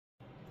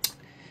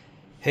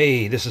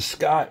Hey, this is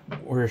Scott.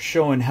 We're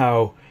showing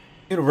how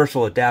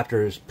universal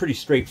adapter is pretty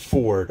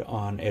straightforward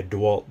on a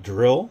DeWalt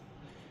drill.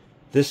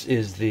 This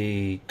is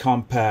the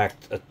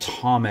compact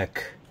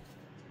atomic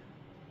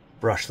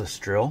brushless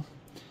drill.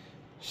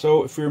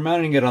 So if you're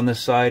mounting it on this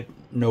side,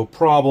 no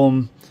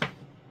problem.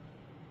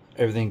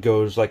 Everything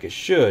goes like it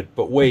should.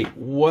 But wait,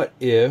 what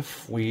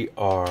if we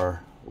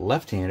are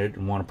left-handed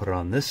and want to put it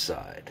on this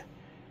side?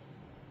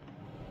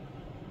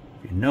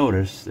 If you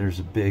notice, there's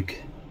a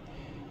big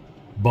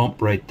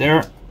bump right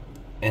there,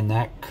 and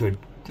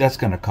that's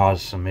going to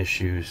cause some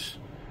issues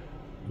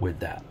with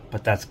that.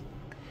 But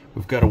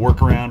we've got a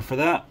workaround for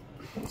that.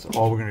 So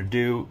all we're going to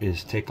do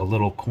is take a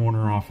little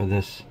corner off of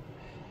this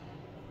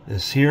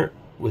here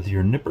with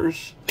your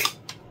nippers,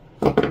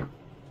 and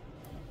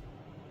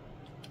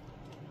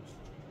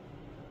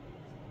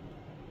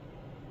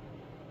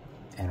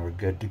we're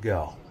good to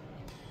go.